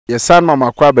Yesan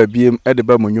mama kwa babiem e de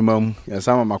ba monwuma mu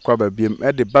yesan mama kwa babiem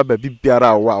e de ba babi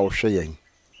biara wa wo hwe yen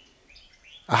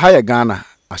aha ye Ghana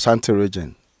Ashanti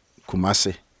region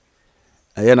Kumasi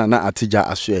eye na Ategya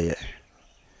aso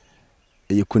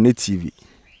ye Kune TV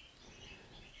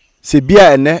se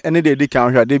bia ene de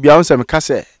kan hwa de bia won se me ka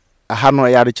se aha no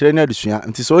ya de kire na adusua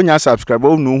nti so onya subscribe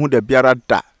unu hu de biara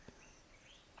da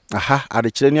aha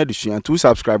ade kire na adusua tu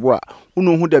subscribe a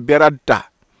unu hu de biara da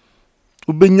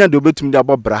ubenya de obetum de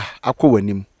abobra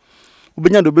akwanim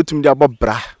ubenya de obetum de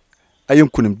abobra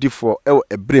ayenkunim difo e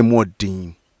ebre mu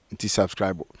odin nti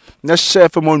subscribe na share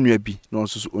for mo nua bi na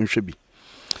onso onhwe bi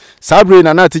sabre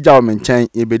na Ategya o menchen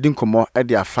e bedi nkomo e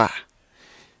de afa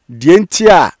die nti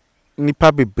a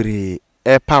nipa bebre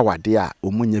e pawade a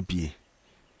omunya bie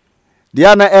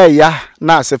dia na ya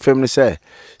na asefem ne se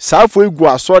saafo egu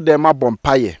aso de ma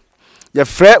bompaye ye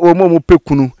frɛ omo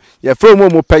pekunu ye frɛ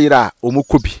omo peyira omo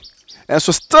kobi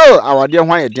enso still awade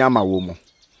ho ayedin ama wo mu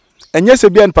enye se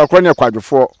bia nipa kro ne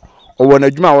kwadwefo owo na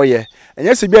adwuma wo ye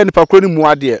enye se bia nipa kro ne mu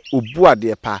ade obu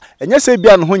ade pa enye se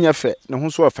bia ne ho nya fe ne ho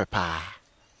so fe pa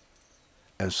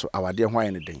enso awade ho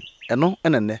ayene den eno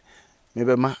enene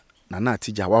mebema na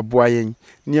Ategya waboa yen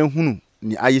ne ehunu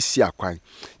ni ayesi akwan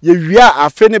ye wia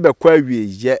afe ne bekwa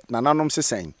wie ye nananom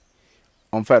sesen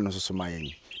onfa no so ma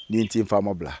yen ni nti mfa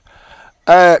mobla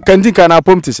kantinka na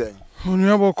pom ti sen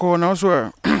onua boko na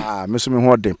so meso me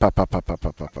ho den papa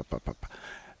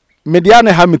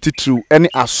mediane ha metitru eni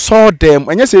aso dem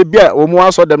enye se bia wo mu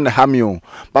aso dem na ha me o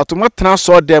but mo tena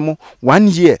aso dem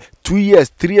 1 year 2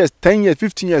 years 3 years 10 years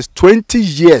 15 years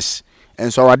 20 years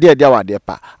enso awade dia wade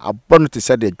pa abono te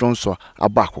se de dwonso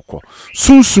aba akokɔ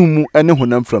sunsumu ene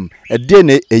honam fram ede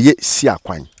na eye si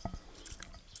akwan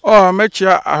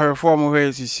mechia ahwefo mo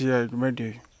he sisi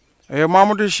adwumade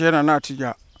mamudo hye na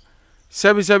Ategya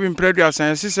sebi mpredu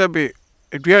asan sebe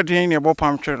eduadin ne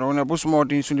bopam twere na Abosom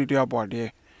odin su ne dua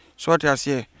boade so te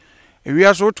ase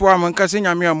ewia so to am nka se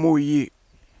nyame amoyi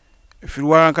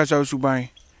efiriwa nka sa suban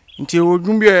nti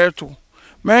odwumbi eto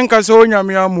men nka se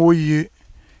onyame amoyi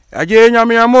aje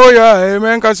nyame amoya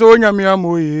men nka se onyame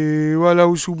amoyi wala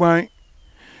usuban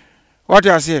what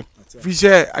you say fi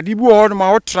se adibu o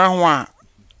ma otra ho a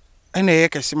ene ye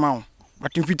kese ma ho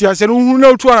but mfiti ase no hu na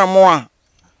otu ana mo a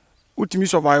utimi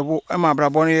survive e ma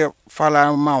brabo ne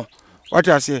fala ma ho what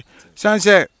you say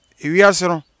sanse ewiase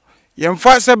no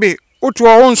yemfa sebe otu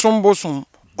o onsom bosom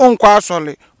onkwa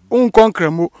asole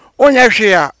onkonkramo onya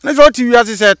hwe a ne so ti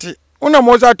wiase sete una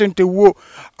mo za tentewuo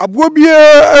abuo bie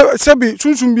sebe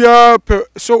sunsun bia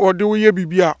so ode wo ye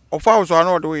bibia ofa so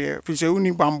ana ode wo ye fi se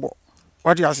uni bambo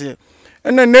what you say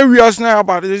ene na wiase na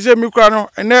about se mi kura no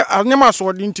ene anyama so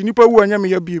ode nti nipa wu anyama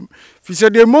ya biem fi se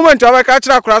the moment abeka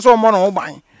kira kura so mo no ho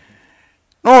ban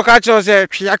na o ka kira se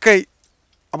twia kai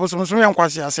Abosom so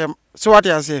yankwase asem so what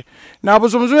you say na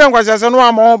Abosom so yankwase asem no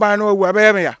ama ho ban no awu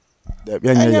abeye me ya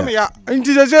enya ya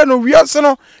nti se no wiase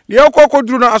no ne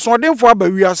ekokoduru no asodemfo aba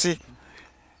wiase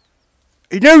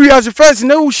enya wiase first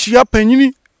na ushia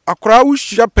panyini akora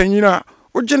ushia panyina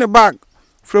ugene bag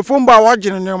frefom ba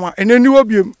wagene nema enani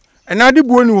wobiem enade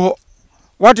buoni ho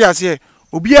what you say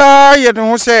obia ye ne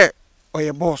ho se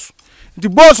oye boss the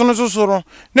boss no so no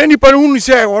na nipa no hunu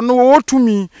se ono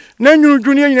wotumi na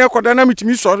nwunudwuni nyina ekoda na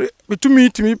mitimi sore mitumi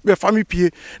timi be fami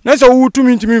pie na se wo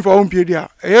tumi timi fa wo pie dia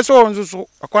eye so won so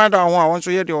akwanda ho a won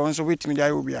so ye de won so wetimi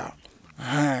dia obia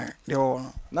de won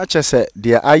na chese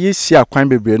de ayesi akwan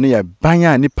bebre no ye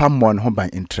banya nipa mo no ho ban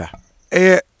intra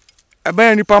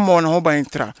banya nipa mo no ho ban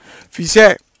intra fi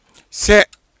se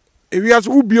ewia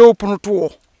so ubie opono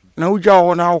to na ugya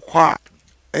ho na akwa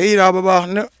eyira baba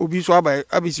na obi so abai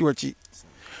abisi wachi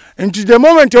nti the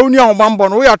moment oni a obambo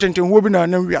no we atenten ho bi na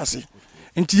na wiase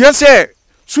nti yese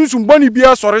sunsun boni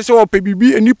bia sore se ope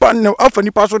bibi enipa na afa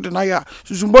nipa so de na ya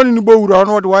sunsun boni ni bowura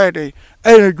no de waye de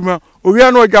adwuma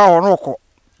owia no gya ho no ko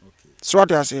so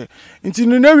what I say nti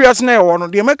na wiase na ye wo no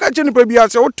de meka che nipa bia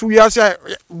se otu wiase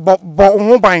bo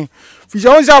ho ban fi je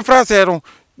on za frase no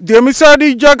de mi sa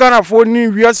di jagana fo ni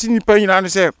wiase nipa nyina ne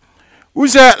se u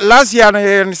se last year na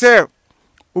ye se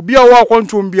obi a wa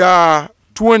kwantom bia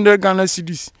 200 Ghana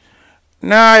cedis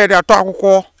na ye de ato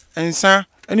akokɔ ensa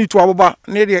ani to aboba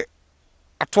na de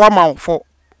ato amanfo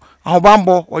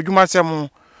ahobambo wadwuma sem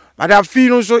ada fi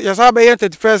no so yesa be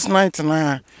 31st night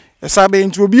na yesa be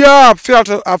nti obi a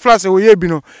aflase wo ye bi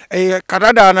no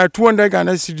kadada na 200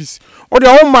 Ghana cedis o de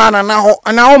ho ma na ho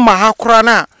na ho ma ha kora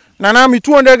na mi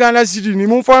 200 Ghana cedis ni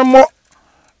mu fa mo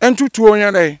entutu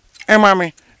onya dai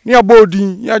emame ni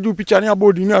abodin ya ju picture ni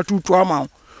abodin ni atutu ama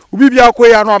obi bia ko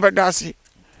ya no abedase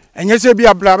enye se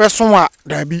bia bla be so a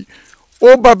dabi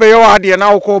o baba yo ade na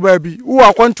wo ko ba bi wo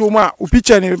akwanto mu a o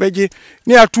picture ni beje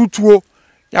ni atutuo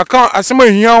yaka asema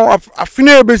hia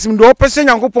afina ebesim do pese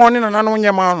Nyankopon ne nananom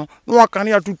nyema no no waka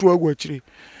ne atutu agu akire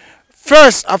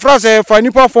first afra say fa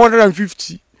nipa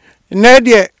 450 na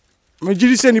de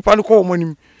magiri se nipa no ko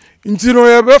omanim nti no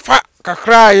ye be fa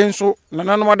kakra ye nso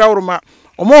nananom adawroma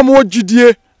omo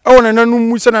gidie ewo nananom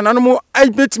mu se nananom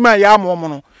aibetima ya amomo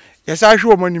no yesa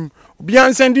hwe omanim obia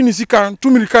nsandi ni sika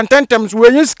 2 million tentems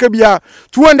we yen sika bia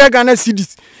 200 Ghana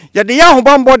cedis ye de ya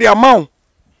hobambo de amount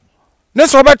ne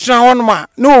so betra hono ma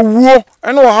na owuo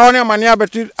ene wo ha ne amane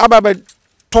abeti ababe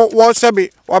to wo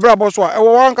sebe wabra boso a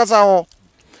ewo wankasa ho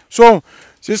so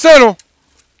se no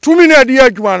tumi na de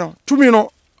adwuma no tumi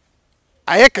no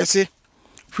ayekese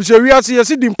fuse wiase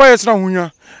yesi dimpa yesna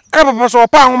hunya e papa so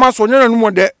pa ahoma so nyana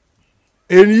numo de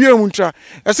eniye muntra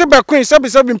ese be queen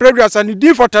sebe previous and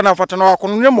di fotana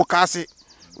wakono ne mokase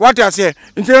what I say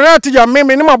internal Ategya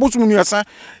meme ne Abosom nuasa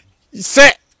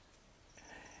se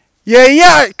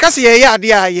ye kasi ye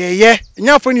ade a ye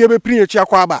nya fo ne ye be prin echi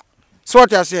akwa aba so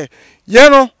what I say ye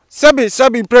no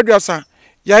sebe previous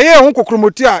ye ho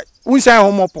kokromoti a unsan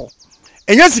ho mopo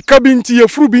enya sika bi nti ye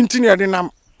furu bi nti ne de nam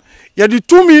ye de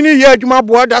tumi ni ye adwuma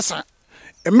boa dasa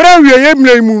emra wie ye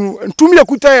mra mu ntumi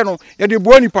akuta ye no ye de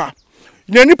boa nipa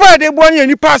na nipa de boa ne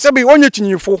nipa sebe onye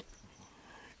chinyefo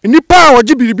nipa a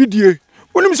oji biribi die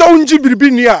onim so unji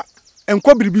biribi ni a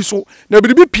enko biribi so na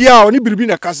biribi pia oni biribi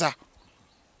na kasa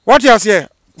what you say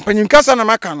panyin kasa na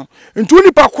maka no ntu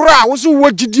nipa kora wo so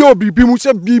wo gidie obiribi mu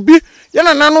se biribi ye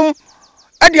na nanom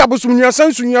ade Abosom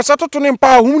nuasa toto ne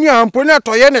mpa ahum ni ampo ne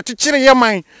atoye ne tekire ye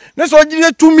man ne so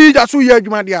gidie tumi da so ye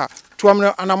adwuma de a tuam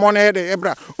anamo na ye de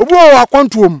ebra obu o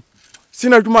akwantuom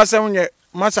sina adwuma sem nye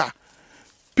masa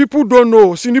people don't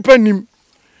know sinipa nim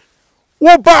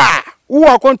wo ba wo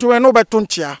akwantuom no beto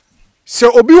ntia se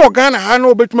obi wo Ghana ha na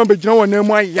obetuma begina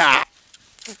wonam aya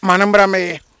manambra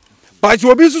me but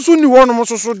obi susu ni wono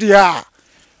susu de a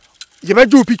ye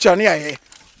beju picture ne aye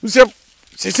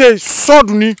se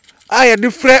sodu ni aye de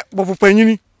frɛ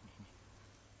bofopanyini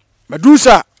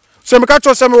medusa se me ka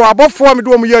cho se me wa bofo me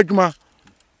do mo ya adwuma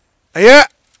aye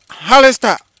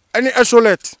Halister ani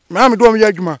Esolet me do mo ya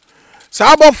adwuma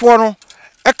sa bofo no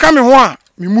e ka me ho a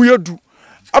me mu yadu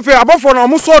afi abofo no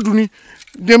mo sodu ni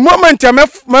the moment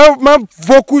my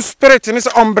vocal spirit ni se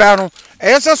ombra no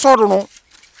aye se sodu no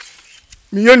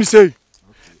me yeni sei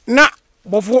na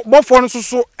bofo no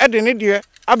susu e de ne de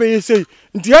abaye sei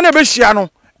nti ya na be hia no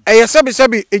eye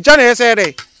sebi eja na yese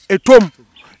ede etom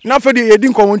na fa de yedi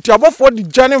nkomo nti abofo de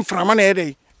jane mframa na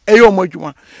ede eye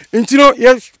omadwuma nti no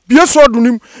ye bie so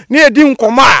dunim na yedi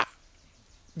nkomo a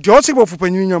de o se bofu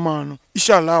panyin nyama no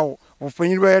inshallah o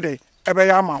panyin be ede ebe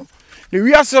ya ma na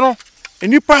wiase no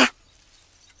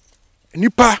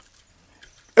nipa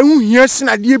ehu hia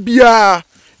sinade bia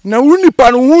na wu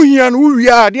nipa no hu hia no wu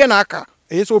wia de na aka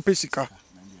eye so pesika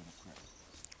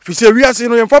fi se wiase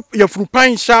no ye furu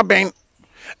pan sha ben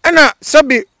ena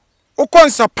sabi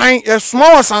ukonsa pan e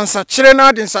small wasansa kire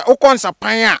na de nsa ukonsa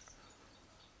pan a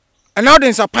ena de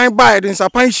nsa pan ba de nsa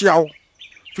pan hia wo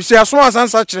fi se small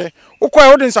wasansa kire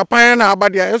ukoy de nsa pan na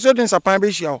abade a yeso de nsa pan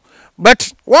be hia wo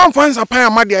but one fansa pan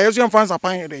amade a yeso fansa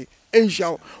pan de hia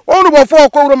wo onu bofo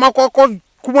okowro makoko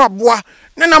kuma boa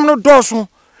ne nam no doso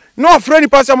no afrani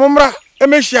pasa momra e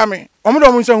me hia me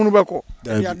omodo mo nsa hunu beko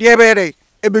ya de be de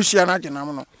e be hia na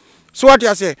genam no so what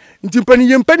you say ntimpani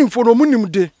yempani fo no munim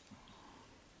de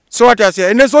so what you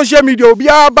say in social media obi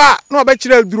aba na oba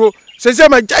kire duro se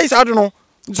ma jai sa do no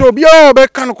so obi oba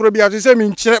kan kro bia se me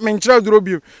nkire duro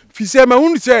bi fi se ma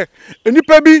hunu se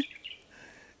enipa bi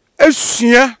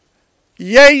esua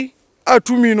yei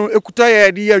atumi no ekuta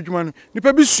ya de adwuma no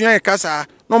nipa bi sua e kasa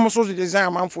no mo so design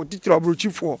amanfo titira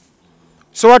obrochifo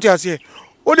so what you say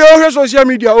o de o social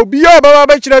media obi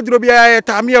oba kire duro bia ya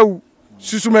tamiawu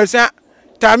susumesa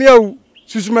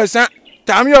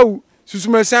tamiawu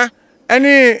susumesa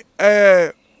ani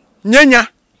nyanya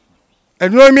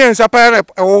enomi ensapa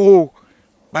rep ewo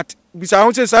but bisa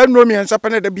won say sa enomi ensapa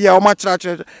na da bia o ma kira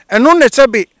eno ne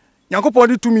sebe Nyankopon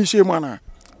de tumi hye mu ana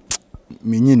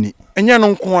menyini enya no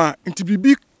nko a nti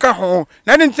bibi ka ho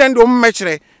na de ntende o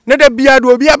mmekire na da bia do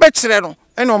obi abekire no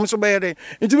ena o mso be yede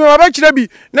nti me abekire bi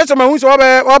na se ma hu se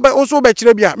o so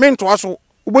bekire bi a me nto aso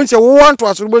ubonse wo wanto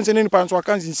aso ubonse ne nipa nso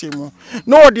aka nsinsemu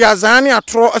no de azane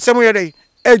atro asem yede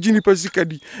eji nipa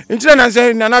sikadi nti na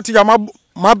nse na Ategya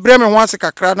ma breme ho ase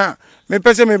kakra na me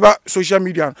pese me ba social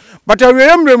media but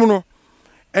aweyam remu no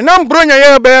enam bronya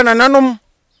ye be na nanom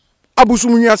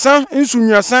Abosom nuasa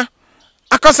nsunuasa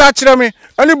akasa akire me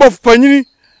ani bof panyini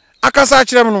akasa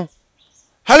akire me no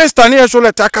Halister ne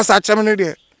Esolet akasa akire me no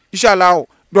de inshallah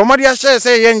do mari a share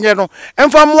say yenye no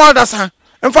emfa mo adasa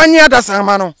emfa nyi adasa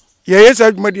ma no ye yesa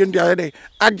adwuma de ndia de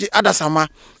agi adasa ma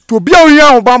to bia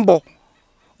ohia ho bambo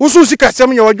usu sika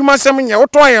sem nye adwuma sem nye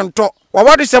woto ayento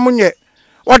wawade sem nye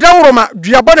wadawroma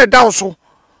duaba ne dawso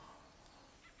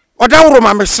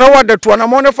wadawroma mesra wadatu na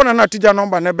mo ne fo na Ategya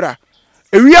number ne bra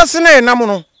ewiase na enam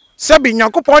no sebi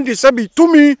Nyankopon de sebi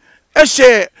tumi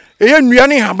ehye eye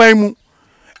nuane haban mu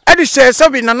edi hye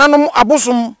sebi nananom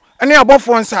Abosom ene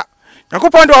abofo nsa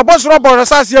Nyankopon de abosoro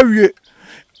borasase awie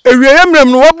yemrem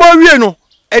no wabo awie no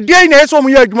ede na eso mu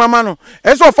ye adwuma ma no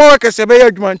eso fa wekese be ye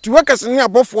adwuma nti wekese ne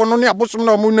abofo no ne Abosom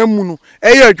na mu namu no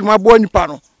eye adwuma bo nipa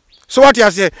no so what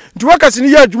you say nti wekese ne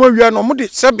ye adwuma wie no mu de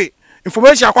sebi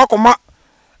information akwakoma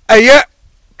eye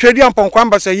twedi amponkwa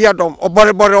mbasa ye dom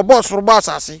obore obosoro ba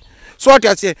asase so what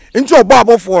you say nti obo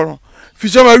abofo no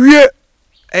fisema wie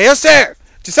eye se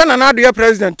ti sana na ado ye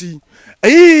president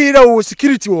yi ra wo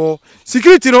security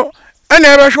no ene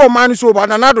ebe hwe o man so ba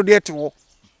na ado de te wo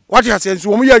what you say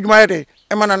so mu ye adwuma ye de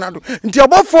e ma na ado nti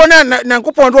abofo na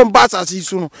Nyankopon do mba asase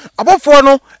so no abofo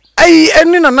no ayi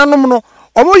eni na nanom no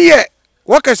omo ye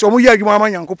wakase omo ye adwuma ma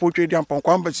Nyankopon twedi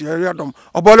amponkwa mbasi ye dom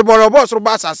obole obosoro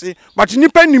ba asase but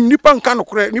nipa nim nipa nka no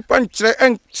kure nipa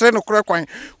nkyere no kure kwan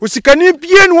osikani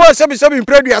bie no wo sebi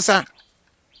mpraduasa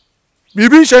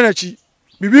bibi nhyɛ nachi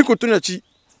bibi koto nachi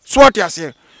so what you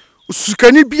say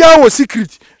osikani bia wo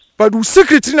secret but wo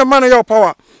secret na man ya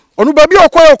power onu ba bia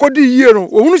okodi yie no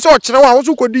ohunu sɛ ɔkyerɛ wa wo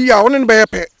so kodi yie a wo ne be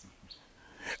yɛpɛ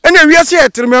ɛna wiase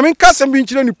yɛtere me nkasɛm bi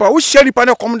nkyerɛ nipa wo hyɛ nipa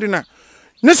ne kom de na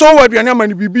ne so wo aduane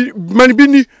amane bibi mane bi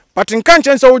ni but nka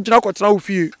nkyɛn sɛ wo gyina kɔtena wo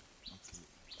fie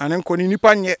anen kɔni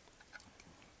nipa nyɛ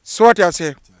so what you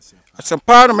say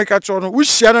asempa na meka kyerɛ no wo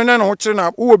hyia no na ho kyerɛ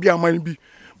na wo bi amane bi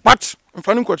but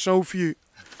mfani kɔtena wo fie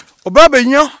oba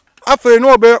benya afei no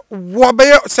wo be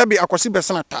sebi akosi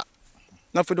besenata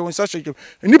na fe de won sase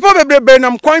nipa bebrebe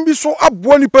nam kwan bi so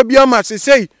abo nipa bi ama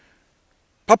sesei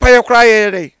papa ye kra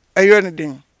ye dey eyo ne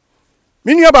den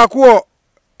minia ba ko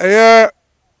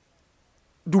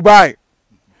Dubai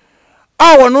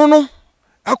wono no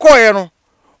akoye no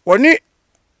woni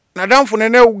nadamfo ne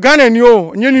Ghana ni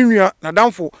o nye ni nua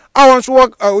nadamfo won so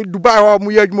Dubai ho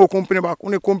mu ye adwuma company ba ko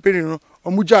ne company no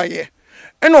omuja ye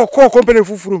ena okọ company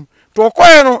fufurum to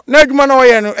okoye no na adwuma na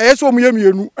oye no eyeso mu ye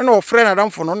mienu ena ofre na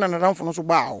damfo no na damfo no so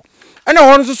baawo ena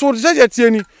ho no so se tie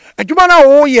ni adwuma na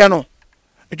wo ye no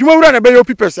adwuma wura na be yo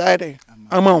pipes aye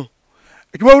ama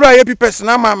adwuma wura ye pipes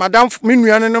na ma madam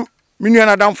minua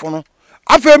na damfo no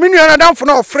afa minua na damfo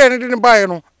na ofre ne de baaye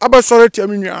no abasore tie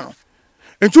minua no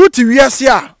entu ti wiase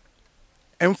a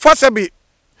emfa sebi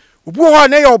obu ho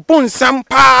na ye obonsam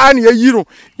pa na ye yiro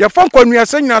ye fa nkwanua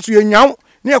sanyina so ye nyaw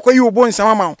ne akwayi obonsam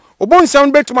ama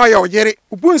obonsam betuma ya oyere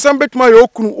obonsam betuma ya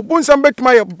okunu obonsam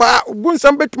betuma ya ba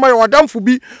obonsam betuma ya wadamfo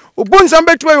bi obonsam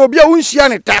betuma ya obi a wonhia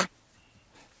ne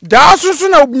da susu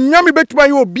na nyame betuma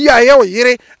ya obi a ye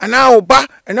oyere ana oba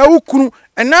ana okunu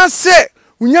ana se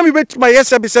nyame betuma ya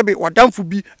sebi wadamfo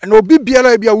bi ana obi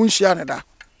biara bi a wonhia ne da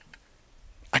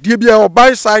ade bi a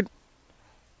oba side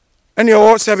ene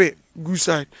o sebi good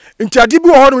side nti ade bi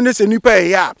ho no ne se nipa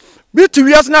ya bi ti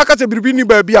wiase na aka se biribi ni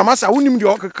ba bi amasa wonim de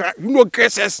okeka you know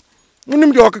cases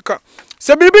wonim de okeka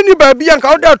se biribi ni ba bi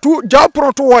anka oda tu ja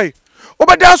proto woi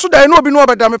obeda so dai no obi no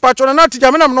obeda me pacho na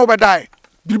Ategya me nam no obeda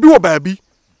biribi wo ba bi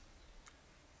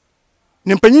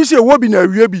ne mpanyin se wo bi na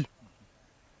awie bi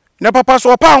na papa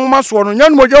so pa ahoma so no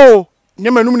nyan moja o ne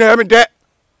manum na me de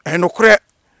enokre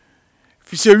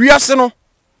fi se wiase no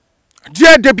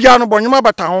de bia no bonyema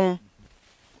bata ho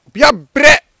bia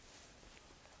bre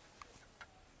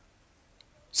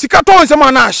sikato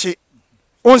nsema na ahye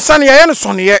onsane ye no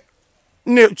sonye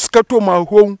ne sikato ma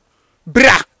ho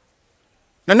bra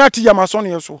na Ategya ma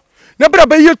sonye so na bra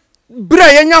ba ye bra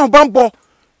ye nya ho bambo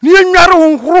ne ye nware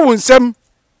ho horo nsem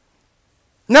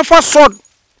na fa sod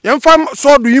ye mfa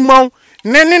sod yimaw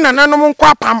ne nananom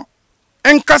nkwapam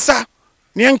enkasa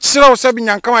ne nkyere o sebi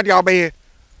nyankama de abaye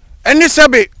eni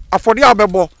sebi afode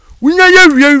abebo wunya ye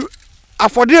wie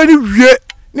afode ni wie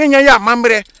ne nya ya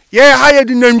mamre ye ha ye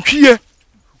di nantwie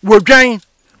wodwan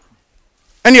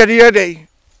ene ye de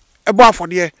ebo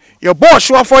afode ye bo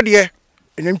hwe afode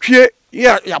nantwie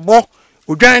ya bo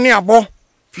wodwan ne abo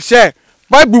fi se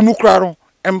bible mu kraro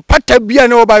empata bia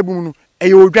ne o bible mu no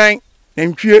eye wodwan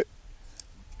nantwie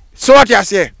so what you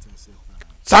say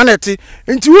sanity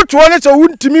nti wuto ne se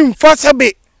wuntimi mfa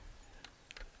sebe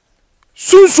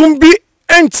sunsum bi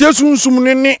entie sunsum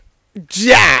ne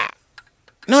dia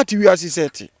na ti wi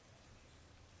asiseti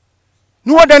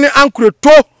no wadani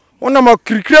ankreto wona ma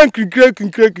krikre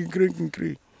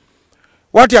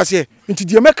what you say nti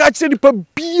die meka kire dipa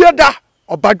biada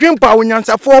obadwempa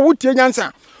wonyansa fo wotie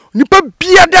nyansa nipa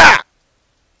biada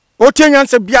wotie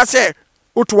nyansa bia se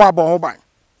woto abon ho ban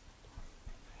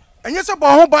enye se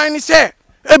bon ho ban ni se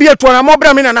ebi eto na mo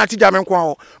bra me na Ategya me nko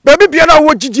ho baabi bia na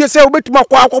wo gigie se obetuma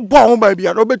kwa akobọ ho baabi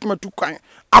a obetuma tu kwan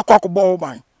akobọ ho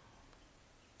ban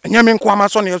enya me nko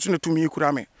amaso na yeso na tumi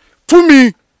kura me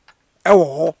tumi ewo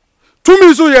ho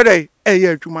tumi so ye dai eye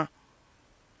adwuma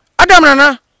Adam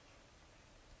nana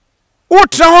wo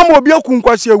tra ho ma obi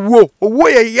akunkwase awuo owo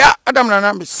ye ya Adam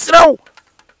nana me srew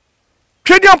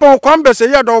twedi ampon kwan be se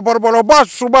ye do borboro bo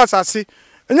aso bo asase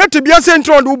enya tebia se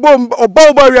ntro do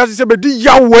oba wiase se bedi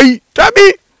yawai tabi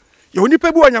ye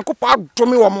onipa bi onyankopɔ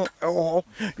adome wo mo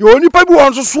ye onipa bi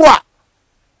won so so a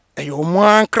eye o mo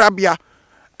ankrabia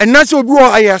ena se obi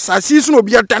wo aye asase so no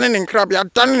obi adane ne nkrabia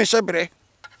adane ne hyebere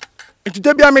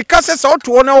entide bia me kase se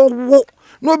oto na wo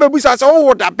no bebu sa se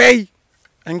wo da bai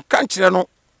enka nkire no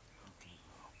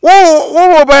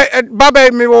wo ba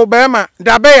bai me wo ba ma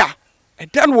da bai a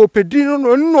edan wo pedi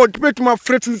no betuma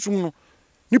fretusum no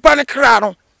nipa ne kra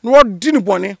no no di ni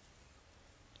bone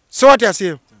so what you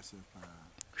say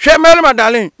hwe mele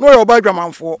madalen no yo ba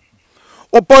dwamanfo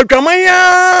opo dwaman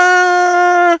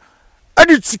ya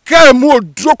adi tika mu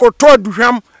oduro koto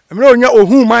aduhwam emre onya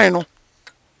ohun man no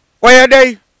oye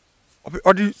dai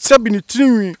odi sebi ni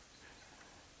tinwi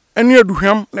eni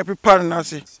aduhwam na pepa na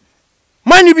se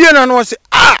mani bia na no se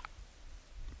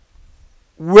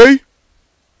wei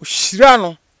oshira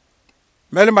no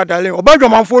mele madalen oba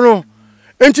dwamanfo no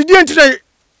entidi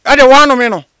ade wano me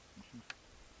no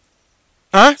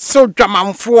so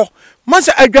dwamanfo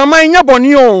masa adwaman nya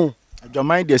boni o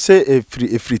adwaman de se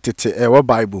efri tete wo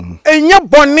bible mu enya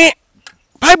boni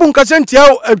bible nka se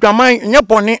ntia adwaman nya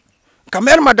boni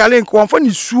kamel madalen ko wonfa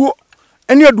ni suo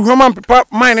eni aduhoma pepa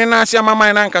man na ase ama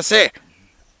man na nka se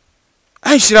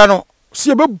anhira no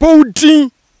se be boudin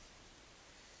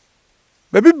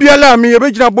baby biala mi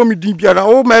be gina bomi din biala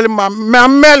o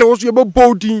mel o se be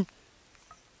boudin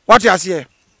what you say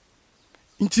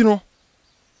intino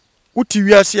uti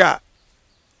wiase a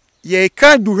ye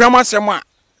ka duhwama sema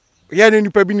ye ne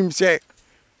nipa bi nim se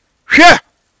hwe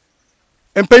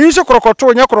empanyi se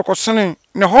krokoto nya krokosene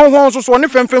ne honhon so so ne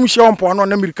femfem hye onpo no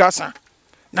na Amerika sa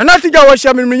na Ategya wa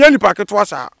hye me nya nipa keto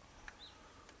asa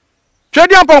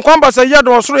twedi ampon kwamba se ye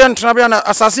do soro ye ntena bia na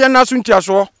asase na so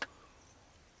ntiaso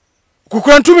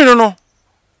kukwantumi no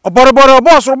oborebore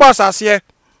obo soro ba asase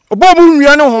obo mu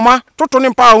nwia ne homa toto ne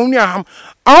pa ahunu aham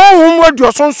ahom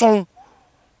aduo sonson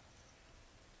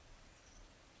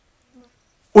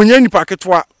onye nipa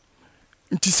ketwa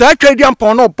nti sa twedi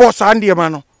ampon no boss ande ma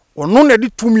no ono na de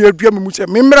tumi adua memu se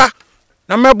memra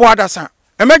na mebo adasa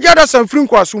emeja adasa mfiri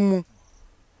nkwaso mu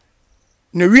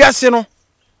na wiase no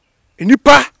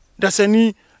nipa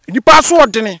dasani nipa so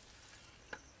odene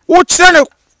wo kire ne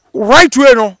right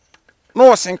way no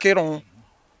no senkero ho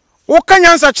wo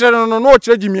kanyansa kire no no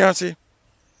kire gimiase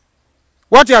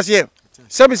what you say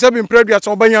sebi mpredua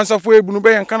so banyansa fo ebunu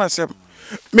be yan kana sem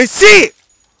me see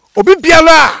obi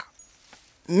biala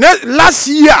last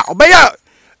year obeya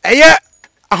eye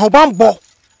ahobambo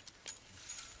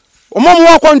omomo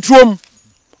akwantuom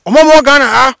omomo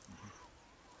Ghana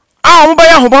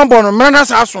omobeya ahobambo no mena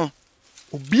sa so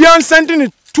obi an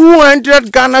sending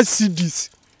 200 Ghana cedis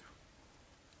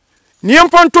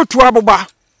niempo ntotu aboba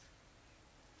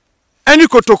eni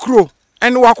kotokro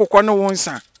eni wakokọ ne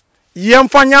wonsa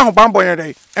yemfanya ahobambo ne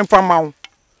dai emfa mawo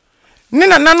ni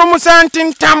na nanom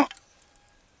santintam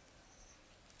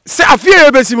se afie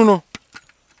ebesim no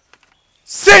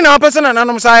se na pese na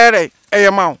nanom sa yere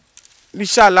eyemawo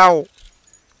inshallah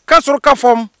ka soro ka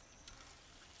fom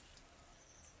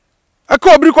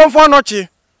aka obiri konfo nochi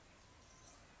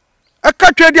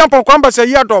aka twedi ampon kwamba se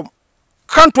yadom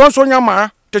kanto nso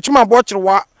nyama techima bo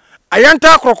chirewa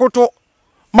ayanta akrokoto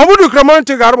mamudu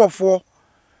kramonte garbofo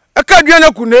aka dua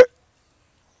na kune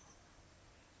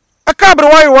aka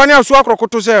brewa yiwane aso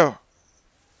akrokoto se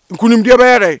nkunimdie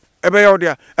beyere ebe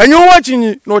yodia enyo ho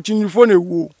achinyi na ochinyifo na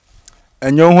ewuo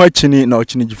enyo ho achini na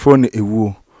ochinyifo na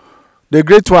ewuo the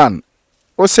great one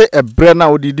o se ebre na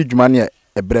odidi dwuma ne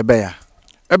ebre be ya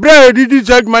ebre odidi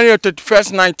dwuma ne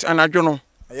 31st night anadwono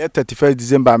 31st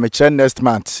December me chere next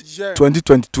month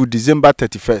 2022 December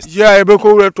 31st yeah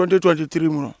ebeko 2023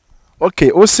 mu no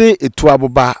okay o se etu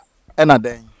aboba na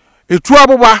den etu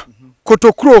aboba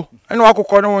kotokro ena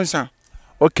wakokọ ne wonsa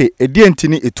okay edi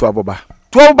entini etu aboba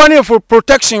to bani for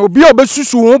protection obi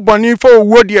obesusu ho bani for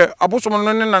owo de abosom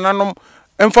no ne nananom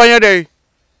emfanya dai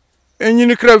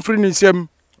enyini kra free ni sem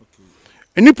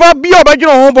enipa bi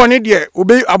obagire ho bani de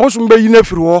obe abosom be yina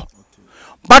free ho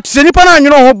but se nipa na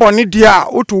anyino ho bani de a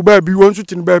otu ba bi wonsu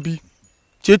tin ba bi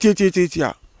tie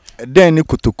a den ni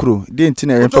kotokro de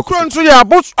entina emfa kotokro nso ya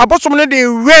abosom ne de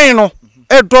wen no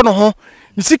e do no ho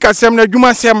ni sika sem na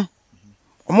adwuma sem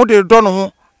omo de do no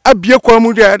ho abie kwa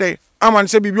mu de dai aman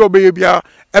se bibi obeye bia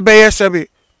ebeye sebe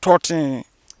totin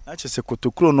ache se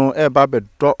kotokuro no e ba be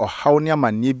do ohaw ne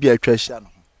amanne bi atwa hia no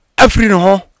afiri no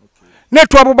ho na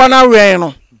to aboba na wen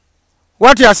no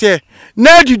what you say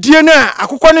na didie na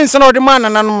akokɔ ne nsa na ɔde ma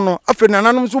nananom no afiri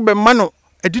nananom so be ma no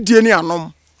adidie ne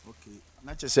anom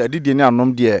na ache se adidie ne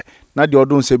anom de na de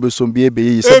ɔdon se be som bi ebe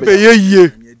yi se be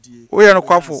ye wo ye no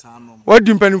kwafo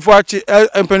wadi mpanifo ache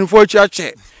mpanifo achi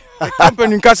ache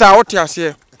company nkasa wote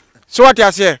ase so wote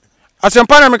ase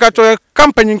asempa na meka to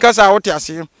company nkasa wote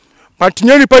ase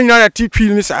patinya ni pa nyina na titwi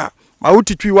ni sa ma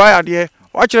wotitwi wa ya de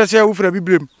wa kire se wo fra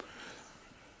bibrem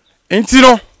enti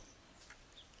no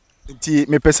enti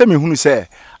me pese me hunu se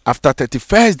after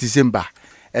 31st December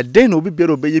e den no obi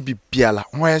biara obeye bibiala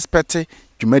ho expect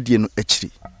dwumadie no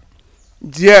akiri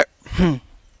die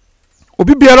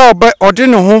obi biara ode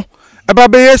ne ho eba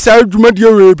beye sa dwumadie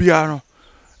we bia no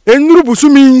enuru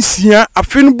busumi nsia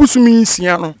afenu busumi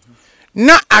nsia no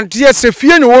na ade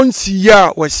sefie ne won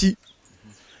siya wasi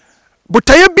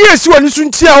botaye bia si woni so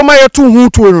ntia o ma yeto hu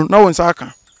tuo no na won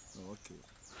saka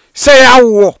se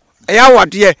yawo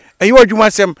wade eyi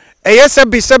wadwuma sem eye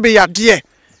sebe yade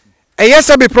eye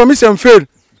sebe promise and fail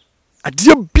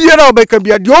ade biara obeka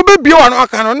bia de obebia wa no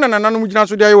aka no na no mugina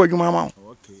so de ayi wadwuma ma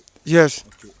yes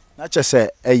na che se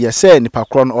eye se nipa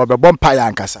kro no obebɔ mpa ya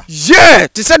ankasa ye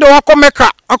ti se de wakɔ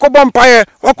meka akɔbɔ mpa ye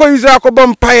wakɔ Israel akɔbɔ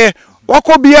mpa ye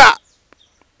wakɔ bia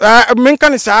menka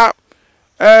ne sa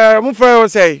mu fa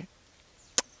say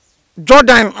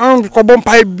Jordan akɔbɔ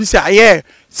mpa ye bisa ye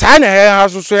sa na ha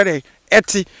so so ye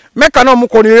eti meka na mu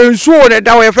kɔ ne nsuo ne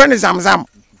da we friend zamzam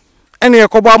ene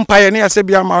akɔbɔ mpa ye ne ase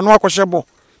bia ma no akɔhyɛbɔ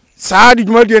sa di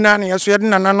dwumadie na ne yeso ye de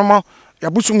nananom ya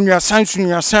busum nuasan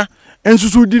sunuasa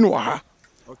ensusu di no ha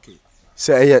okay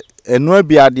se eye eno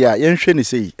abiade a yenhwe ne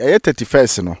sei eye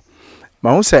 31st no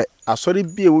ma hu se asori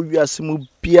bia wo wiase mu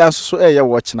bia so eye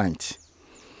watch night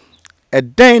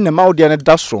eden na mawde ne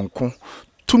da soronko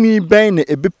tumi ben na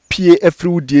ebepie afri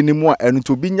wudie ne mu a eno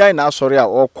to bi nyan na asori a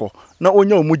okọ na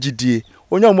onya omugidie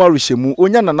onya omu aruhyemu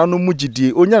onya nanano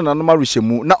mugidie onya nanano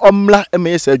aruhyemu na omla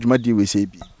emeye sa adwumadie we sei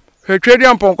bi hwetwedi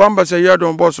ampɔnkɔ ambasa ye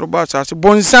don boss ro ba asase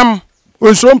bonsam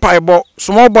onso mpaibɔ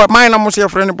small boy mine na mo se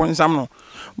frɛ ne bonsam no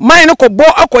mine ko bo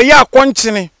akoye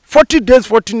akonkyene 40 days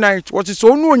 40 nights what is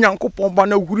onu onyankopɔn ba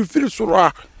na huri firi soro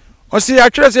a o se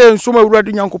atwere se nso ma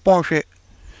wurade nyankopɔn hwɛ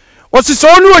o se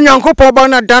onu onyankopɔn ba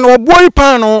na dan obo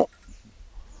ipa no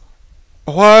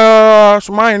wa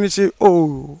suma ni se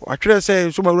oh atwere se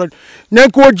nso ma wurade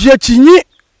nanko ogie chinyi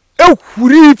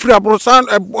ehuri firi abrosan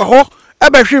ho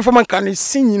ebe hwe fo man kan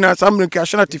sinyina samrenke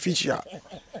ahana artificial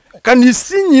kan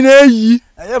sinyina yi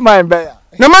eye man be ya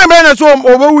na man be na so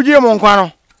obewuje mo nkwa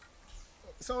no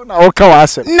so na o ka wa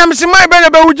asem na mse man be na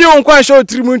bewuje mo nkwa show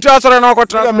trimuntu asore na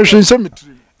okotra ya me hwense metri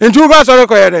entu ko asore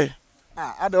ko yede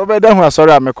ade obeda hu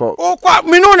asore ameko o kwa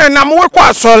minu na nam we kwa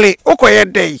asole o ko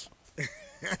yede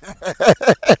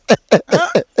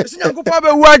esi nyankopɔ be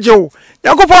wu agye o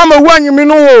nyankopɔ ma wu anyimi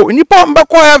no o nipa mbe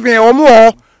ko heaven o mo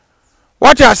ho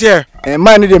what you say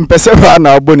man de mpese ba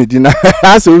na oboni di na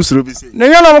ase usuro bi sei na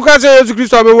nyana mo ka se Yesu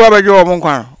Kristo abewu abaje o mo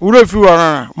nkwa wuro fi wo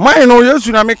na man no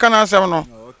Yesu na meka na asem no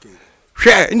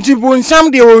hwe nti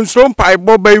bonsam de o nsoro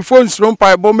mpaibɔ baifo nsoro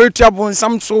mpaibɔ metia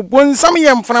bonsam so bonsam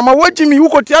ye mfana ma wagimi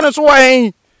wukotia ne so wa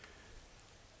hen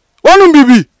wonu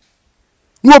bibi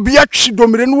no obi atwi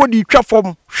domire no wodi twa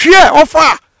fom hwe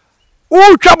ofa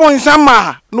wo twa bonsam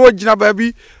ma no ogina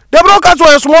baabi debro ka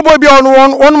so small boy bi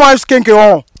on my skinke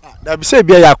on da bi se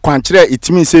bia ya kwankyere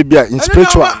itimi se bia in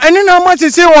spiritual eni na ma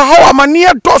se wo how amane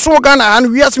do so Ghana an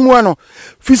wiase mu no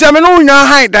fisa me no nya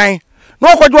han dan no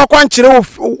kwadwo kwankyere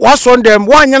wo sondem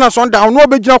wo anya na sonda no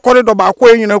obegina corridor ba ko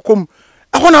enyina kom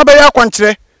ehona abe ya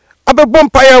kwankyere abe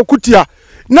bompa ya kutia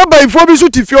na ba ifo bi so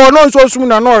tifi o no nso sum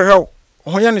na no hwew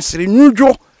ho ya ne sere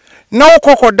nwudwo na wo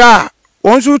kokoda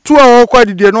won so tu a wo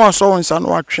kwadide no aso wonsa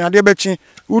no atwe ade bechi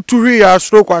utuhwi ya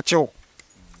stroke achew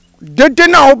dede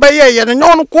na obeye ye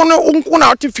no nko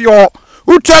na atifio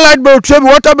utala be otuabi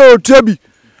water be otuabi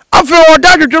afi o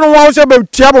da dwedwe no wo se be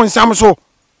tia bonsam so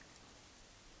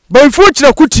ba ifu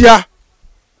kire kutia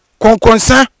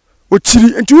konkonsa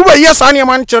otiri enti wo be yesa ne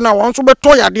man kire na won so be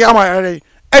to yade ama ere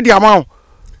e di ama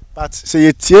but se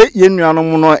ye tie ye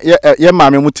nuanom no ye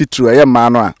maame mu titru ye ma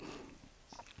no a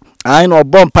ai no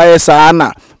bompa ye sa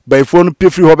na baifo no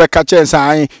pefri ho be ka chensa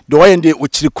an de wo yende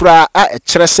okiri kura a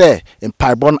ekere se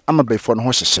empaibon ama baifo no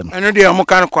ho hyehye no eno de am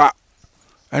kan kwa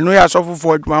eno ya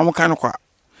sofofo adwuma am kan kwa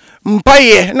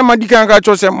mpaye na madika ka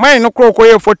cho se man no kroko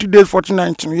ye 40 days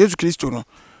 49 no Yesu Kristo no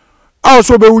a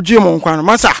so be wuje mo nkwa no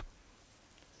masa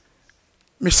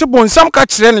me se bonsam ka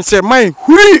kire ne se man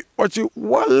huri ochi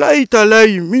wallahi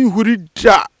talai min huri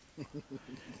da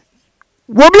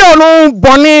wo bi ono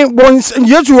boni bon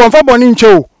Yesu won fa boni nche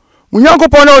o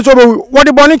Munyankopon na so be what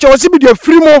the boni che o si be de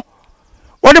free mo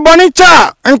what the boni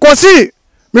cha enkosi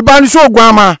me ban so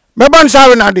oguama me ban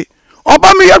sawe na de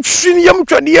oba me yatwini yam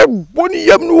twade ye boni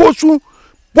yam no wosu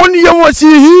boni yam wasi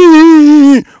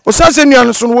hi o sase ni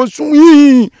an so no wosu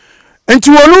hi enti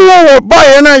wonu wo ba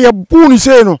ye na ye bu ni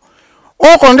se no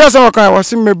o konde so kan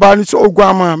wasi me ban so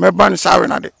oguama me ban sawe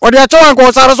na de o de achewa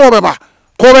ko sare so be ba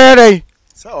ko be dey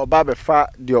sa oba be fa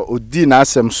de odi na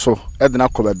asem so e de na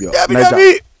ko ba bi o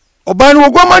meja oba ni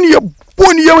oguama ni ye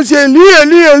boni yam se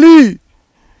li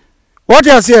what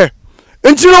you say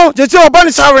enti no je say oba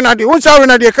ni sawe na de won sawe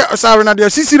na de ka sawe na de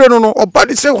sisire no no oba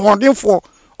de say honden for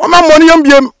o ma mo ni yam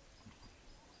biem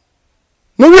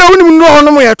no we woni no ho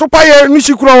no mo ye to pa ye ni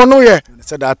sikuro ho no ye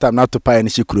say that time na to pa ye ni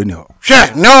sikuro ni ho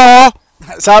hwe no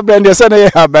sa brand ye say na ye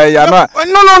haban ya no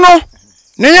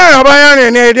ne ya haban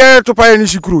ya ne de to pa ye ni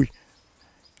sikuro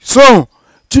so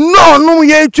ti no no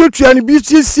ye tutua ni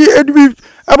bcc edbi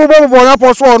abobo na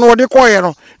poso no de ko ye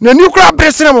no na ni kura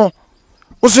bresene mo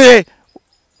o say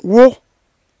wo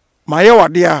maye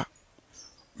wade a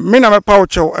me na me pa o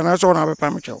chew na so na be pa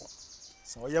me chew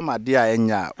so ye made a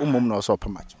enya umum na so pa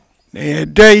ma chew na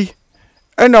dey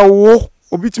na wo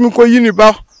obitimi ko yini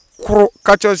ba kro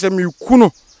ka chew se me ku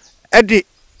no e de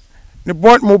ne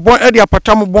bon mo bon e de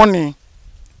apata mo bonni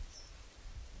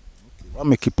what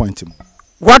make a point mo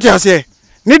what you say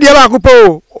ni de ba ko pa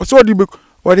o so di ba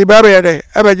be dey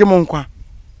e be je mo nkwa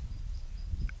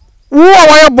wo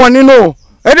wa ye bonni no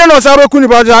e de no sa be ku ni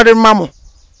ba ja de mamo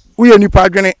uye nipa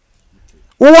adwene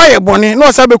wo waye boni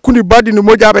no sa be kuni badi ni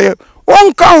moja be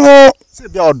wonka ho se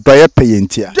bia odoye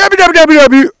peyentia debi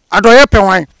adoye pe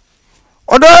wan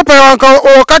odoye pe wan ka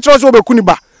o ka chiro so be kuni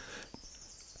ba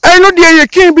no de ye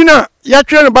kin bi na ya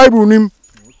twa no bible nim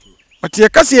but ye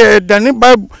ka se dani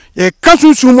bible ye ka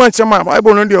sunsun mu ansema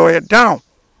bible no de o ye down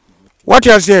what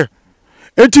you say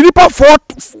enti nipa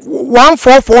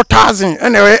 144,000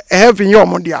 and heaven your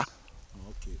mondia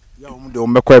ya de o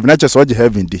mekọ e na che so je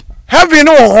heaven di heaven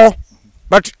no ho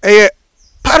but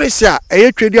Paris ya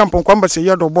twedi amponkwa mbase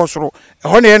ye do bosoro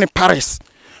ho na ye ne Paris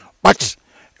but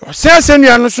sense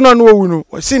nua no so na no wu no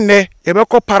o si ne ye be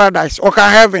ko paradise o ka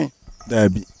heaven da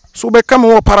bi so be come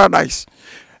wo paradise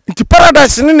nti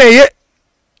paradise ne na ye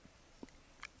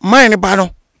mine ba no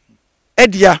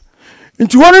edia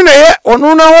nti wonu na ye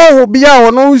onu na ho bia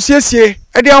onu siesie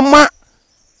edia ma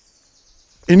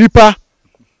enipa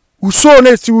uso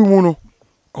na si wu no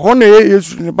ho na ye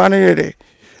Yesu ne ba na ye de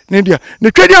ne dia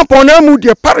ne twedi ampon na mu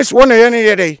de Paris wo na ye ne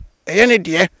ye de ye ne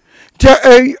de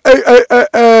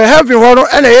heaven ho no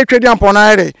na ye twedi ampon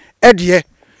na ye de e de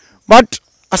but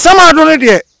asama do ne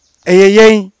de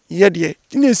yen ye de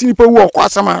ne si nipa wu okwa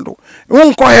asama do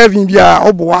won ko heaven bia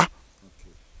oboa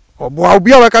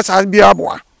obi a we ka sa bia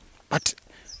oboa but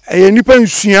nipa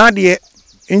nsua de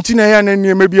enti na ya na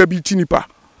niema bia bi ti nipa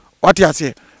what you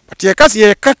say but ye kase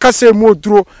ye kakase mu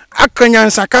oduro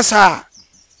akanyansa kasa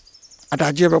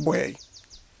adaje be boy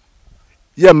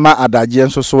ye ma adaje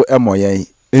nso so emoyen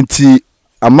enti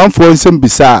amanfo nsem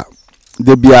bisa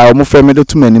de bia o mo feme de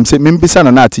tumanim se membisa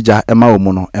na Ategya ema o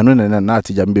mu no eno na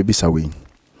Ategya mbe bisa we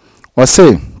o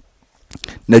se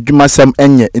na dwumasem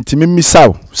enye enti memisa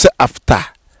o se after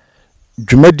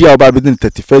dwumadi a oba be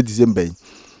 31 December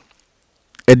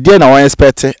e dia na one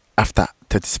expect after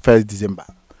 31 December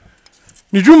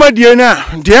ni dwumadi na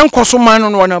de enkoso man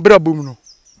no na brabom no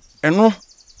eno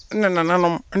na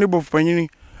nananom ne bofpanyini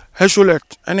Hesholet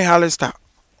ene Halista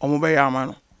omobe ya ama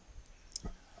no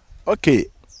okay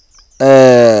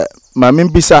ma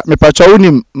membisa me pacha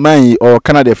woni man o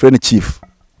Canada friend chief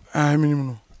minim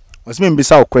no was me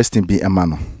mbisa o question bi ema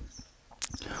no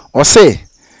o say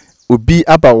obi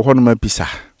aba wo hono ma bisa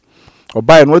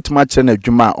obaye no otuma kire na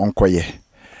adwuma onkoye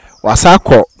wasa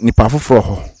akọ nipa foforo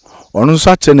ho onu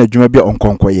so akire na adwuma bi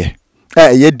onkonkoye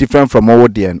ye different from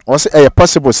what the end or say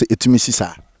possible say etumi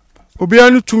sisa obi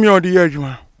anu tumi odi ye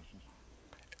adwuma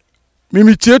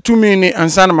mimi tie tumi ni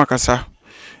ansa na makasa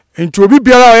enti obi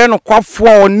biara oye no kwafo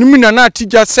a onim na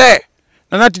Ategya se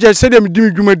na Ategya se dem di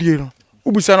adwuma die no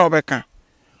ubusa na obeka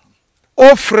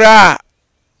ofra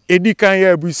edikan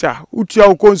ya abusa utia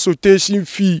o consultation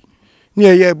fee ni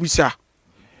ya abusa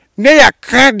ne ya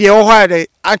ka de o ha de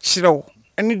akire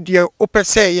ene de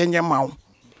opese ye nyema wo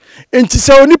enti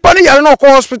se onipa ne yare na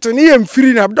ko hospital ni ye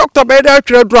mfiri na doctor be da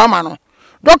atwere drama no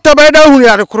doctor be da hunu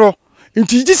yare kro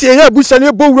enti ji se ya abusa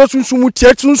ne bo wura sunsumu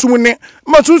tie sunsumu ne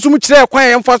ma sunsumu kire kwan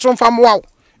ye mfa so mfa mo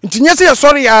enti nye se ye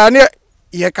sorry ya ne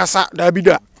ye kasa da bi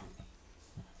da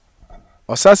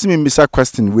osasi mi mbisa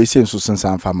question we say nso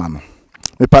sensan fama no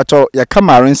me pato ya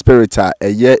Cameroon spirit a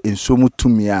eye ensomu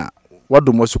tumi a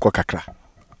wadomo suko kakra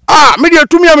me de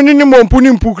tumi a me ni mompu ni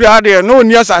mpu kra de no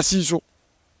ni asasi so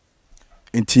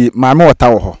Nti maame wata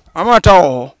wo ho. Maame wata wo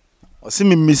ho. Osi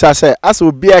mimisa se asa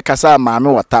obi e kasa maame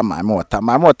wata.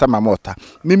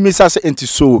 Mimisa se enti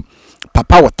so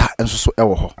papa wata enso so e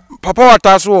wo ho. Papa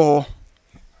wata so wo ho.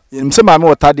 Yen se maame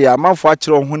wata de amanfo a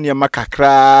kire ho ne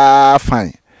makakra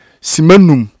fine.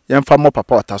 Simanum yemfa mo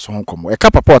papa wata so ho komo. E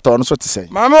ka papa wata ono so te sen.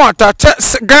 Maame wata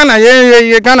Ghana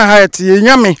ye Ghana hayati ye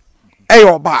nyame e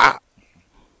yo ba.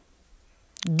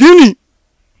 Gini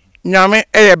nyame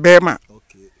e bema.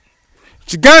 Okay.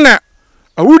 Ghana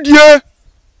awudie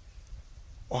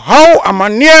how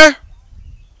amane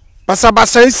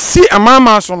basa si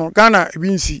amama so no Ghana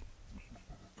ebinsi.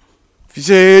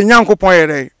 Fise nyankopon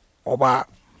yere oba.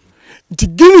 Nti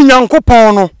gini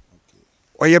nyankopon no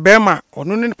oye bema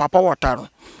ono ne papa wata no.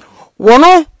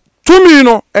 Wono tumi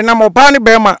no enam oba ne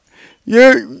bema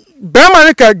ye bema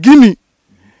ne ka gini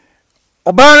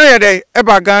oba ne yede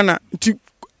eba Ghana nti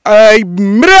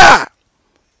mra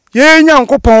ye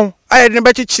nyankopon aye ne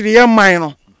bechichiri ye man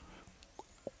no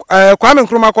Kwame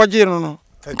Nkrumah kwaje no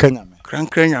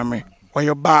krankran nyame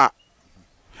oyo ba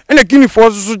ene gini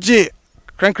fo so je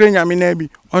krankran nyame na bi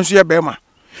onso ye bema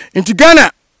nti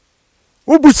Ghana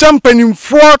ubusa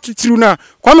mpanimfo titiru na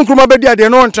Kwame Nkrumah bedi ade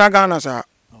no ntra Ghana sa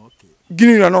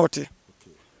gini na no te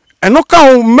eno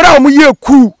ka mra mu ye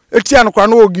ku eti an kwa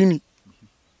no gini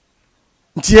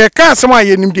nti e ka asem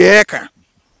aye nim de e ka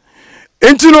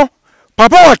enti no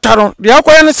papa wataro de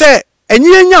akoye ne se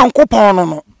enye nyankopon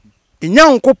no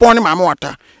nyankopon ne maame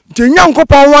wata nti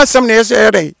nyankopon wa asem na yese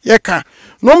ere ye ka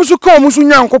no musu ka musu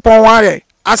nyankopon wa re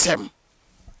asem.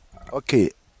 Okay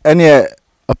ene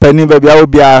opani ba bia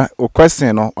obia o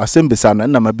question no asem bisa no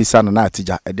na mabisa no na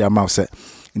Ategya e de ama se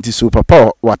nti so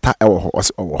papa wata e wo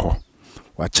ho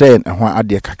wa kire ho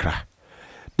ade kakra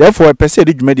therefore pese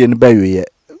de dwumade ne ba yoye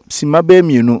sima ba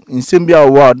mienu nsem bia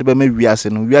wo de ba ma wiase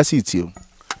no wiase itio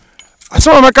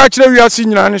asem ma ka kire wiase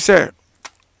nyina ne se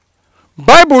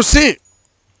Bible say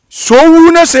so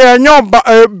wu na se anya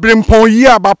brimpon yi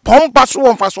aba pompa so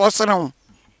won fa so sere ho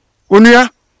onua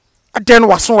aden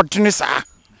waso odene saa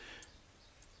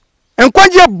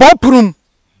enkwaje boprum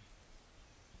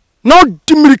no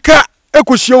dimirika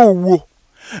ekohia owuo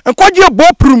enkwaje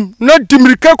boprum no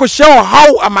dimirika ekohia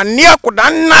haw amane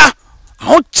akodanna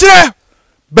ho kire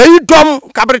bayidom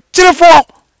kabre kirefo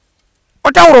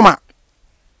otawroma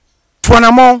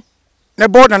tuanamo ne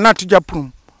boda na Ategya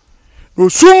prum no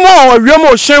sumo awiam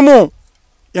o hyemu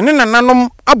yene nananom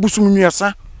Abosom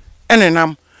nnuasa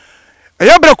enenam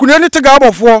eya brakuna ne tega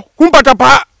abofo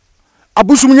kumpatapa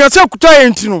Abosom nnuasa kuta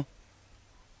enti no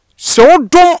se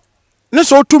odom ne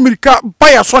se otumirika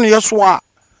baya so ne yeso a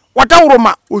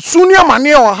watawroma osuni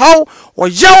amane o haw o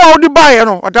yawa odi baye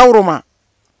no watawroma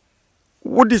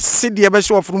wodi sidi ebe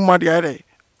se ofru ma de ere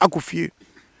akofie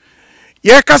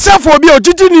ye kasafo bi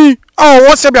ogigini a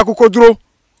wo se bi akokoduro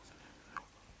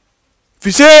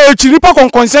fise chiripa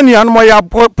konkonseni anu mo ya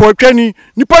potwani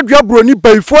nipa dua broni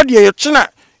baifo de ye chena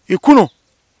ekuno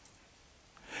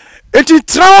eti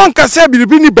trawon kase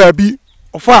biribi ni baabi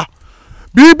ofa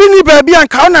biribi ni baabi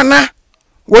anka onana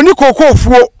woni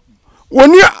kokofuo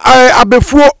woni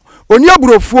abefuo woni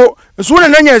aburofuo nso na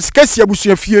nanya sikasi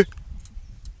abusuafie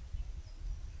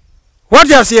what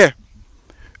you say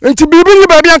enti biribi ni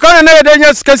baabi anka onana ye de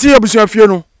nya sikasi abusuafie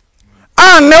no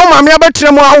ne o maame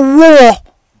abetrem awo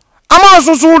ama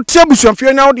so tie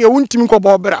busuafie na de wuntimi ko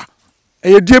bobra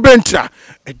eye die bentra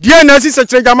die na si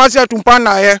sekere jamasi atumpa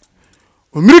na ye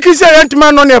omiriki se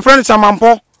yentima no ne friend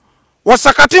samampo wo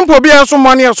sakatimpo bi enso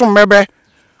mone enso mebe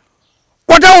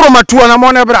wada woro matuo na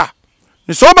mo ne bra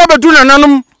ni so ba bedu na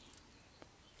nanum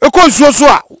ekonsuo so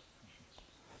a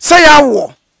se ya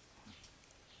wo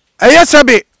eye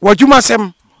sebe wadwuma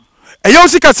sem eye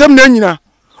osika sem na nyina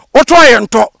oto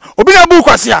ayento obi na bu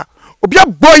kwase a obi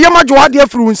abo ye majo ade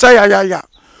afru nsa ya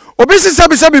obi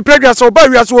sebi pregnant oba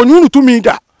wiase onu tumi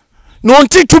da no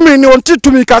onti tumi ni onti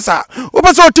tumi kasa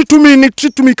oba so onti tumi ni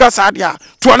tumi kasa dia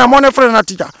to na mo ne friend na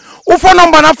Ategya o phone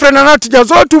number na friend na Ategya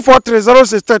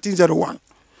 0243061301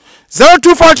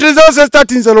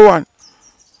 0243061301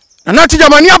 na Ategya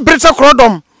mani abresa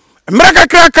krodom mreka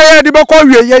kraka ya di bako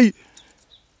wie yi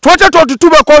 2022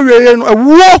 bako wie yi no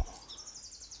awuo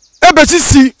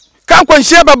ebesisi kan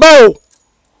kwanhia baba o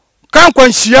kan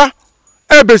kwanhia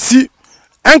ebesi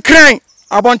enkran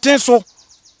abonten so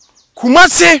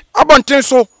Kumase abonten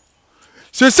so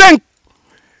sesen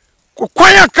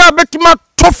kwanya ka betima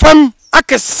tofam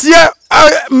akese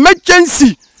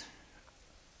emergency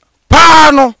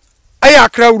pa no aya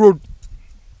Accra road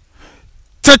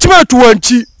Tachima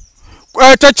tuwanchi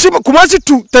Tachima Kumase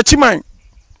tu Tachima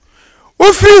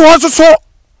ofiri ho so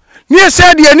ni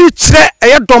ese de ani kire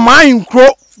eye doman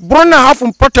nkro brona half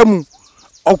mpatamu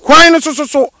okwan no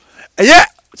so eye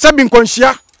sabi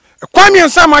nkonhia kwa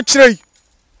miensa ma kire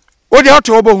o de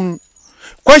hote obohunu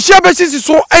kwanhia besisi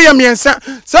so eye miensa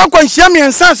sa kwanhia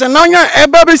miensa se na nya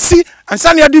eba besi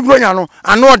ansa ne adi bronya no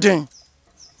ano odin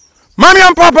mami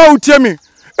am papa utiemi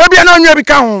ebia na nwa bi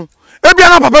ka ho ebia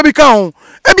na papa bi ka ho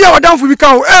ebia wadamfo bi ka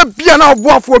ho ebia na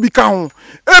oboafo bi ka ho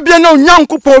ebia na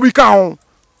onyankopo bi ka ho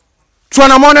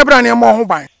tuana mo na bra ne mo ho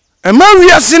ban ema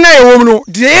wiase na ewom no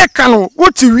de ye ka no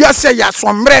woti wiase ya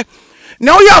somre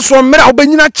na o ya somre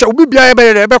obanyina che obi bia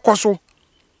ebe koso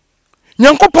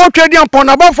nyankopo twedi ampon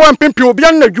na bafo empempe obi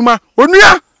an adwuma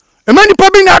onua ema nipa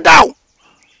bi na dawo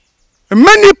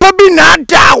ema nipa bi na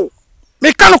dawo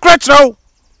me ka no kra kyerɛw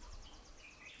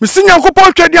misi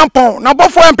nyankopo twedi ampon na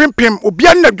bafo empempem obi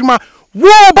an adwuma wo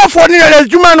bafo ne ya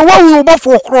adwuma no wo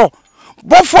bafo kro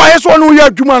bafo ayeso no ya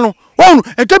adwuma no wo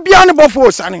ete bia ne bafo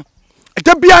osane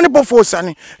ete bia ne bafo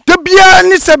osane te bia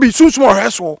ne sabi sunsun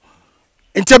ohweso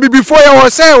ente bibifo ya wo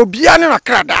se obi an na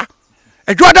krada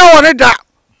adwada wo ne da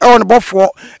on bofo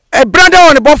e brother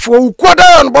on bofo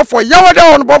ukoda on bofo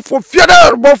yawada on bofo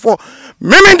fiada on bofo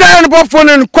miminda on bofo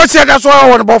ne kwasi da so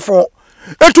on bofo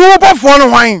etu bofo no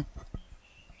hwan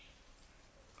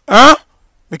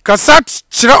mikasat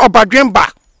chira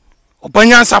obadwemba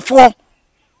obanyansafo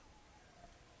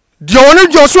de oni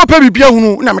jo so pa bibia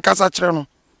hunu na mikasa chire no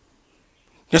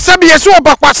yesabi yeso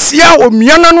obakwasia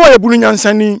omiana no ayebunu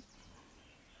nyansani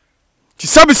ti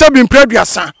sabi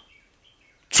mpraduasa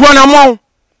tuana mo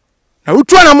na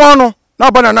utuana mo no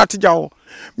na bana na Ategya ho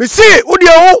me see udi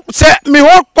ho se me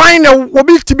ho kwan na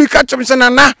obi tibi ka chem se na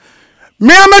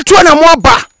me ametuana mo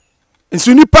ba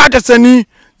nsu nipa dasani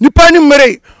nipa ni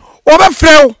mere oba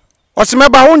frew o se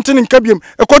meba ho ntini nkabiem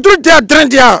ekoduru dia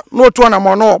drendia no tuana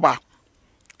mo no oba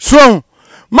so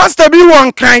master bi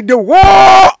won kan de wo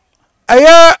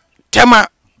aya tema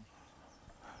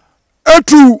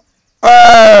etu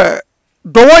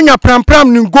dowonya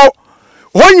pram ningo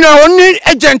Honya oni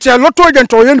agent lotto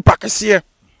agent o yen pakese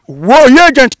wo ye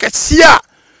agent kasia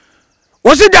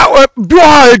wo se da bi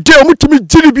ha ede o mutimi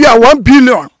jiri bi a 1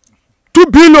 billion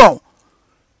 2 billion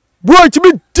bo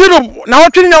timi diro na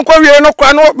wotwe nyankwa wie no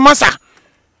kwa no masa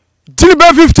jiri be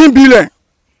 15 billion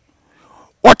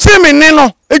o timi ni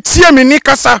no etie mi ni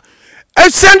kasa e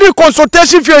send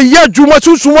consultation fee ye adwuma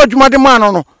sunsun adwuma de man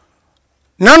no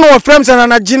na no frame sana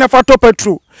na gina fato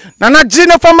petrol na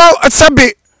gina fama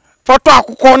sabe foto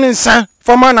akukọ ni nsan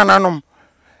foma nananom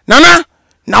nana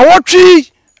na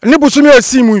wotwi ni busumi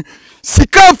asimu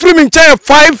sika free me nche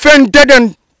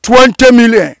 520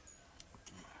 million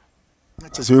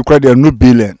so we credit no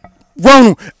billion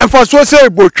wonu enfa so say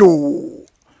botwo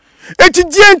eti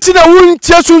die nti na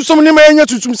wuntie sunsum ni ma enya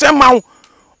sunsum se mawo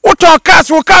woto kas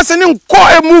wo kas ni nko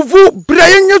emuvu bra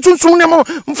enya sunsum ni ma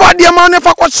mfa de ma ne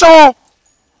fa kwso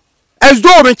as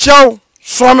do me chao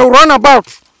so me run about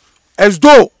as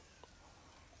do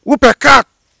upeka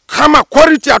kama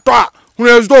quality atwa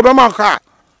hunezo be manka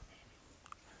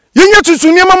yenye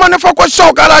tusunie mama ne fa ko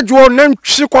show garage wo na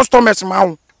ntwi customers ma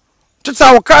ho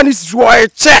tisa wo ka ni siwo e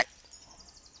check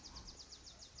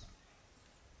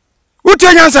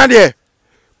utenya sande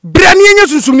bra ni yenye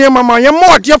tusunie mama ye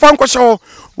mo de fa nko show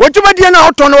wotuma de na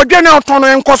otono ode na otono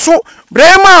enkoso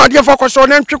bra ma de fa ko show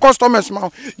na ntwi customers ma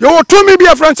ho ye wo tumi bi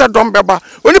a friends adom beba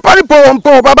oni pari po won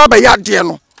baba be ya de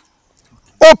no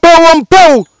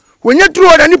opo wenye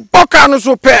duro na ni boka no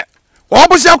so pe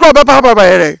obusia kro be baba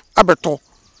yere abeto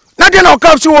na de na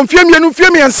okafsi won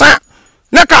fiemi ensa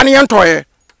na ka ne yentoye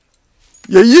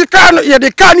ye yi ka no ye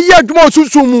de ka ne ye adwuma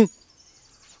osusumu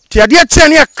ti ade che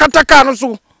ne kataka no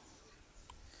so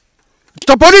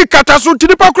topori kata so ti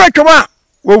nipa kro atwama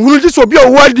wo hunu ji so bi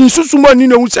o wadi susumu ani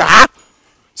na hu se ha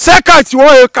seka ti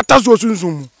wo kata so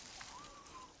osusumu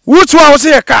wutu a wo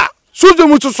se ka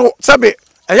susumu so sabe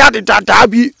eya de dada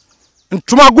bi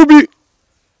ntuma gubi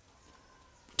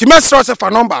ti mesro se fa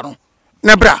number no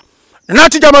na bra na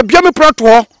Ategya ma bia me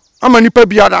prato ama nipa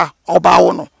biada oba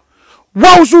wo no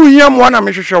wo so hia mo na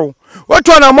me hwehwe wo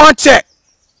wato na mo che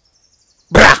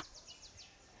bra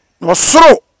no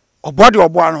soro obode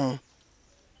obo no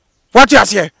wati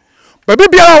ase baby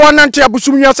biara wanante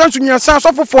abusum nyasan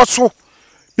sofofo so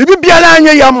bibi biara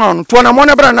anya yam no to na mo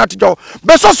na bra na Ategya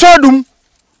be so sodum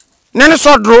ne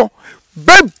sodro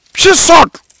be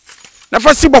sod na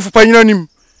fa si bofo panyina nim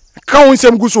ka won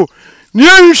sem guso ne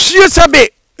nhwie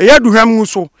sebe eya duham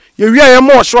guso ye wi aye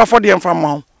mo so afode mfa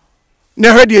ma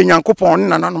na hwede enyankopon ne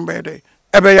nananom be de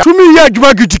ebe ya tumi ya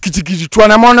adwuma gidigidi to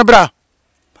na mo no bra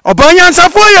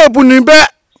obanyansafo ye buni be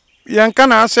yenka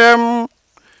na asem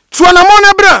to na mo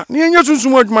no bra ne enya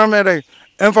sunsum adwuma me de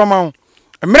mfa ma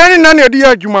emre ne na de ya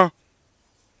adwuma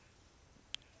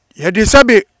ye de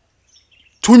sebe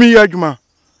tumi ya adwuma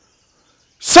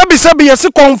Sabi yesi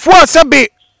konfo sabi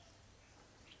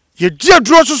ye die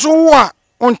duro soso wo a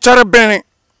on chare bene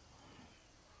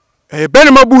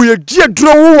bene mabu ye die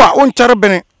duro wo a on chare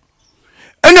bene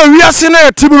ena wiase na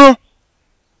yatimu no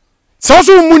so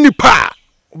so mu nipa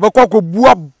obekwa ko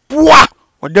bua boa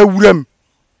oda wuram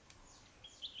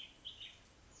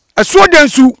aso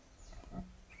dansu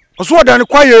oso da ne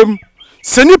kwayem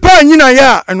se nipa anyina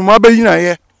ya anuma ba yina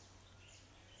ye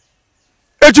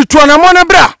etutu na mo na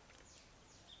bra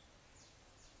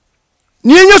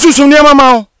ni enye susum ne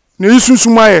mama o na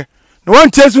yisusum aye na wan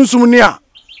tie susum ne a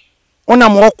ona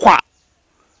mo kwa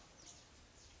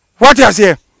what you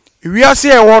say wiase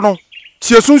e wo no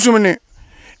tie susum ne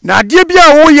na ade bia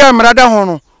wo ya mrada ho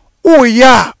no o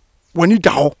ya woni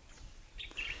da ho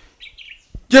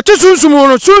je te susum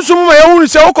no susum ma ya wonu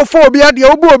se okofo obi ade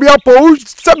obi obi apo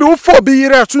sabe wo fo obi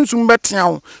yire susum betia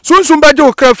ho susum ba je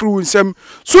o kafiri wunsam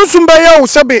susum ba ya wo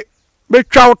sabe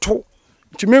betwa woto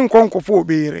ntime nkonkofo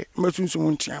obi yire ma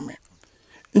susum ntia me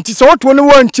nti se woto ne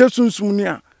wa ntia susum ni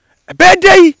a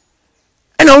ebedai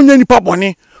ena wonya nipa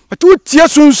bone but wo tie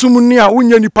susum ni a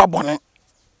wonya nipa bone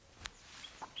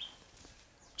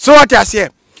so what I say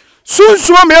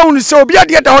susum ma ya wonu se obi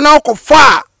ade da ho na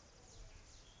okofa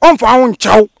on fa won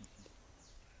chaw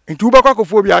nti wo bakwa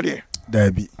kofo obi ade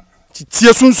dabi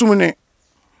tie sunsum ne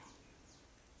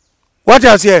what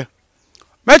I say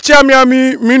mechia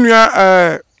mi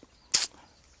nua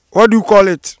what do you call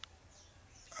it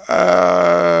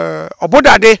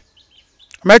obodade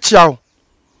mechia o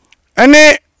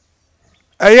ene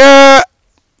eye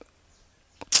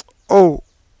oh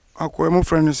akwa mo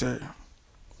friend say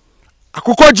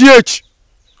akukọ GH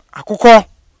akukọ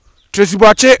Tracy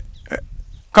Boache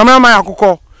cameraman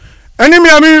akukọ eni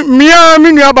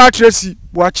mi nua ba Tracy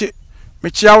Boache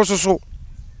mechia wo soso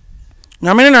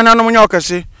nyame ne nananom nya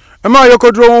okese ema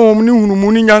yokodro won ni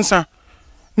hunumu ni nyansa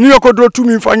ni yokodro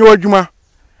tumi fanyo adwuma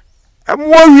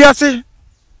emwo wiase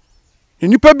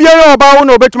nipa bia yo ba wo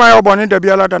na obetima ya obone da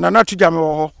bia lada na Ategya me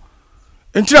wo ho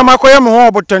entira makoye me ho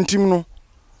obotantim no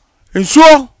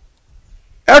ensuo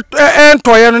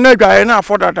entoye no na adwaye na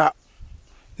afodada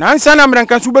na nsa na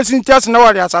mrenka su besintias na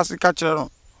wari asase ka kire no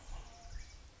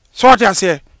so what you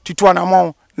say titu na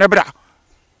mo na bra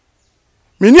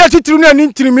meni atitiru na ni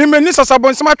ntiri me ni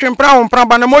sasabon sema twempra ho mpra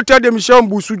ba na motia de Michel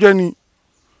Mbusu dani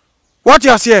what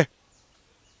you say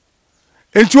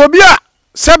enti obi a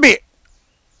sebe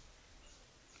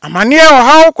amane o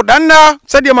hawo kudanna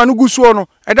sede manugu suo no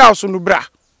eda oso no bra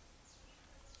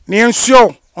ne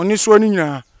ensuo oni suo ni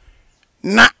nyina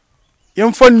na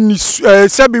yemfa ni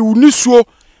sebe wuni suo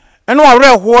eno awre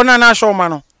ho na na show ma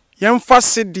no yemfa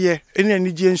sede eni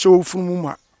anigye enso ofunu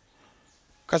ma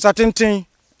kasa tenten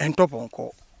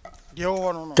entoponko de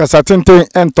wo no kasa tenten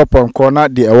entoponko na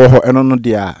de ewo ho eno no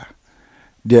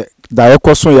de da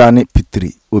yekoso ya ne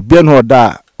pitri obi no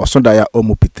da oso da ya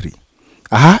omo pitri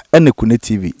aha ene Kune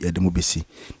TV ya de mo besi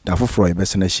da foforo ye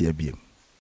bese na hia biem